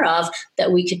aware of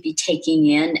that we could be taking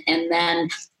in. And then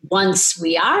once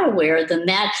we are aware, then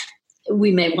that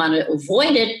we may want to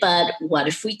avoid it, but what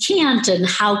if we can't? And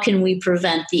how can we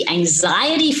prevent the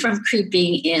anxiety from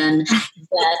creeping in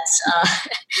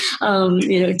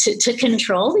to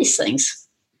control these things?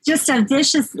 Just a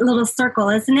vicious little circle,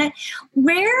 isn't it?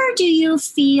 Where do you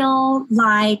feel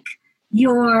like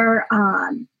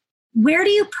where do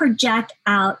you project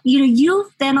out?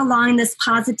 You've been along this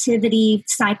positivity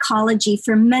psychology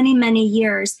for many, many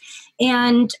years.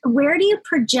 And where do you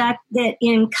project that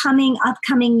in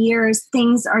upcoming years,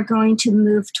 things are going to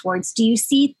move towards? Do you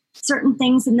see certain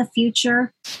things in the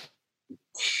future?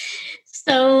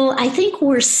 So I think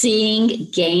we're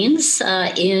seeing gains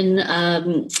in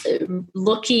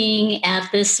looking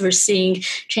at this. We're seeing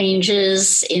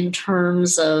changes in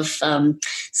terms of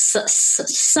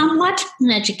somewhat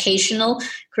an educational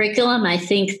curriculum. I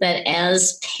think that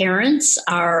as parents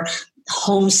are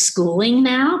homeschooling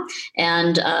now,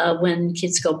 and when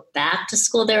kids go back to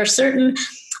school, there are certain,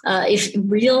 if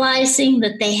realizing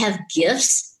that they have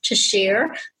gifts to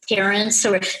share, parents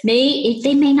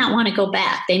they may not want to go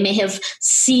back. They may have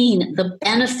seen the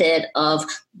benefit of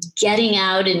getting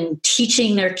out and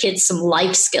teaching their kids some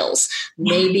life skills.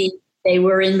 Maybe they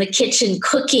were in the kitchen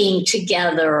cooking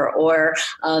together, or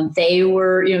they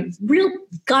were, real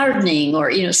gardening,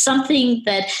 or, something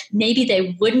that maybe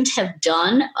they wouldn't have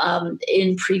done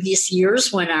in previous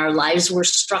years when our lives were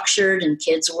structured and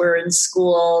kids were in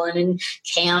school and in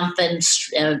camp and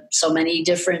so many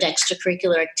different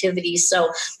extracurricular activities.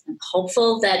 So I'm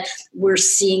hopeful that we're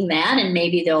seeing that, and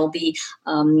maybe there'll be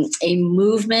a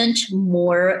movement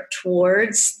more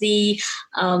towards the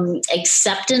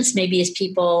acceptance, maybe as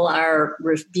people are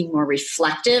being more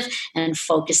reflective and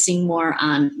focusing more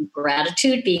on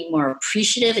gratitude, being more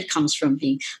appreciative. It comes from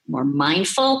being more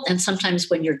mindful. And sometimes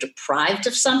when you're deprived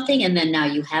of something and then now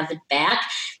you have it back,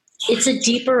 it's a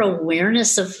deeper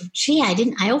awareness of,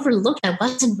 I overlooked, I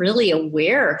wasn't really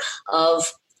aware of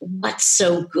what's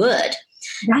so good.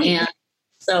 Right. And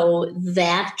so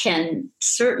that can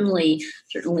certainly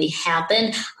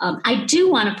happen. I do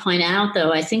want to point out,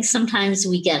 though, I think sometimes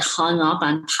we get hung up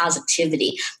on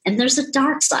positivity, and there's a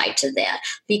dark side to that,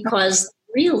 because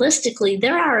realistically,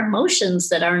 there are emotions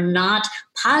that are not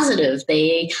positive.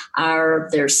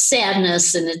 There's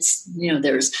sadness, and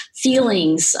there's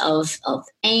feelings of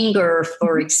anger,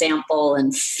 for example,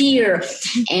 and fear.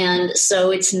 And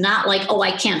so it's not like, oh,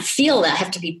 I can't feel that. I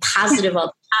have to be positive all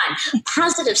the time.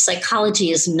 Positive psychology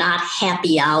is not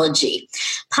happyology.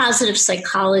 Positive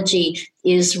psychology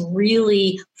is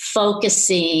really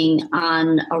focusing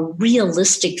on a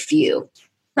realistic view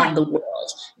of the world.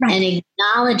 Right. And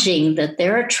acknowledging that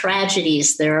there are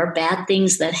tragedies, there are bad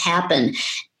things that happen,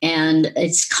 and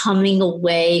it's coming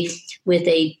away with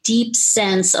a deep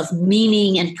sense of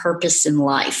meaning and purpose in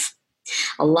life.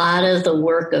 A lot of the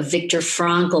work of Viktor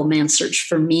Frankl, Man's Search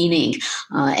for Meaning,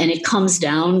 and it comes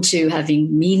down to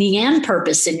having meaning and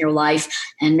purpose in your life,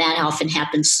 and that often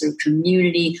happens through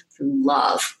community, through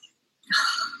love.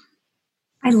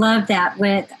 I love that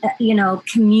with,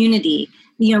 community.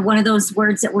 One of those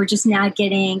words that we're just now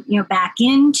getting, back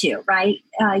into, right?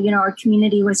 Our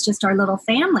community was just our little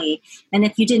family. And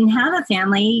if you didn't have a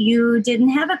family, you didn't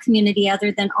have a community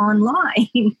other than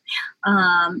online.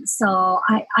 So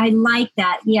I like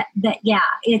that.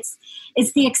 It's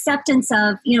the acceptance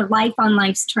of, life on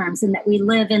life's terms, and that we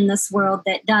live in this world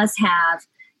that does have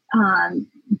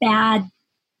bad,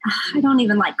 I don't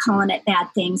even like calling it bad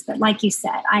things, but like you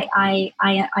said, I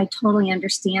totally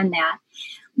understand that.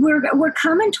 We're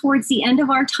coming towards the end of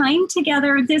our time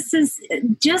together. This has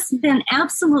just been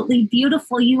absolutely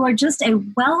beautiful. You are just a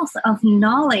wealth of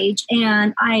knowledge,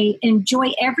 and I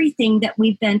enjoy everything that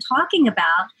we've been talking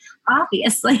about,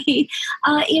 obviously.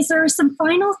 Is there some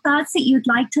final thoughts that you'd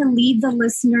like to leave the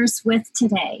listeners with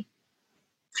today?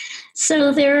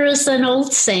 So there's an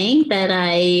old saying that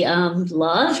I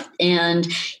love, and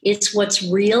it's what's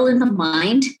real in the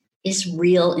mind is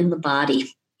real in the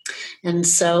body. And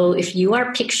so if you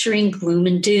are picturing gloom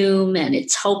and doom and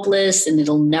it's hopeless and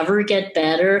it'll never get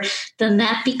better, then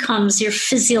that becomes your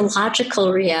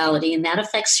physiological reality, and that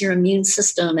affects your immune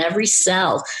system. Every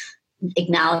cell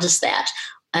acknowledges that.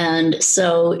 And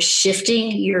so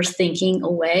shifting your thinking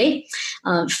away,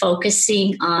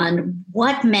 focusing on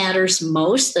what matters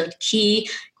most, the key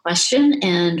question,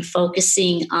 and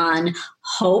focusing on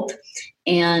hope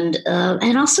and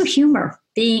also humor.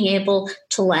 Being able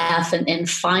to laugh. And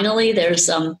finally, there's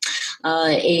a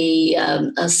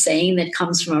saying that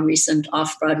comes from a recent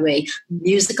off-Broadway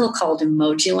musical called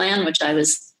Emojiland, which I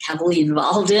was heavily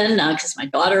involved in because my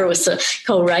daughter was a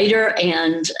co-writer.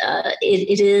 And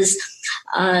it is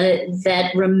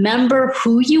that remember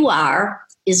who you are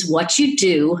is what you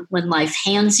do when life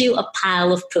hands you a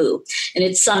pile of poo. And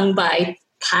it's sung by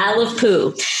Pile of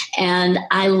Poo. And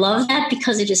I love that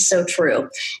because it is so true.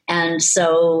 And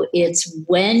so it's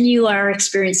when you are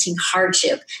experiencing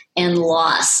hardship and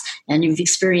loss, and you've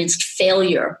experienced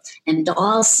failure, and it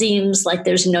all seems like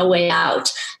there's no way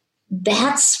out,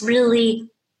 that's really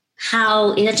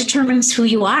how it determines who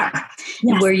you are. Yes.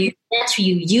 That's where you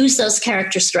use those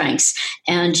character strengths,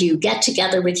 and you get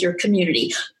together with your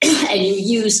community and you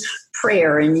use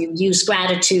prayer, and you use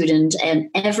gratitude and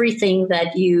everything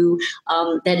that you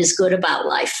that is good about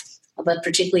life, but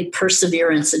particularly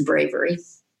perseverance and bravery.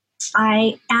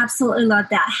 I absolutely love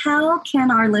that. How can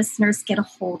our listeners get a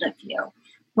hold of you?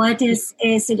 What is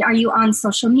it? Are you on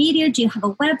social media? Do you have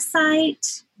a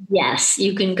website? Yes,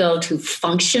 you can go to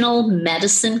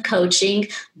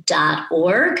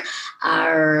functionalmedicinecoaching.org.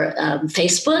 Our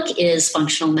Facebook is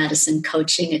Functional Medicine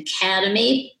Coaching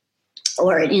Academy,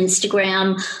 or at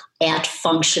Instagram at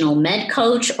Functional Med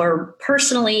Coach, or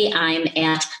personally, I'm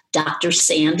at Dr.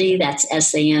 Sandy, that's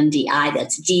Sandi,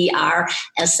 that's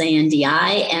DrSandi.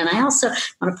 And I also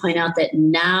want to point out that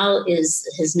now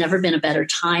has never been a better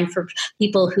time for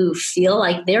people who feel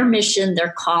like their mission,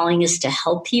 their calling is to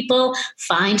help people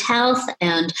find health,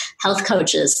 and health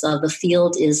coaches. The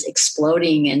field is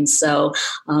exploding. And so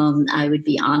I would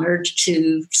be honored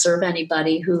to serve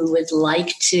anybody who would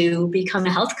like to become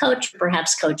a health coach,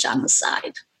 perhaps coach on the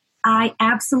side. I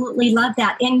absolutely love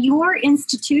that. And your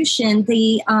institution,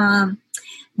 the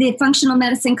Functional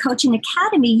Medicine Coaching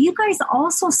Academy, you guys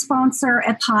also sponsor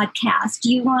a podcast.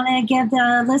 Do you want to give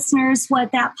the listeners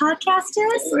what that podcast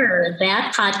is? Sure.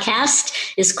 That podcast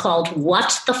is called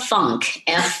What the Funk,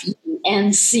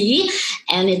 FUNC,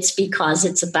 and it's because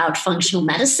it's about functional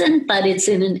medicine, but it's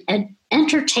in an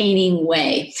entertaining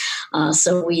way.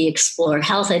 So we explore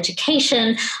health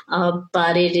education,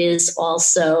 but it is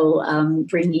also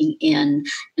bringing in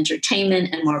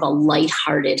entertainment and more of a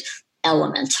lighthearted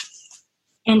element.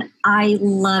 And I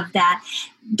love that.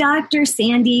 Dr.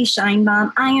 Sandra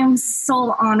Scheinbaum, I am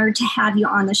so honored to have you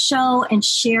on the show and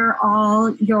share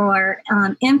all your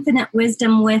infinite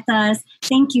wisdom with us.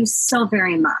 Thank you so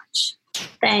very much.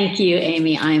 Thank you,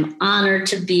 Amy. I'm honored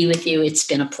to be with you. It's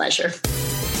been a pleasure.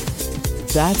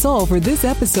 That's all for this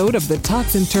episode of The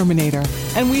Toxin Terminator,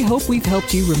 and we hope we've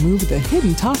helped you remove the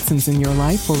hidden toxins in your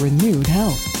life for renewed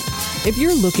health. If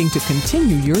you're looking to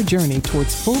continue your journey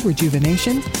towards full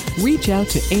rejuvenation, reach out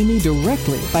to Amy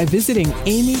directly by visiting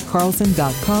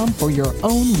amycarlson.com for your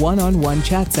own one-on-one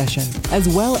chat session, as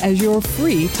well as your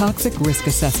free toxic risk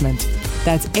assessment.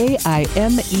 That's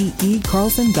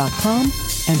AIMEEcarlson.com.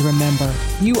 And remember,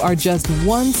 you are just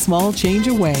one small change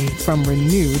away from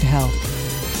renewed health.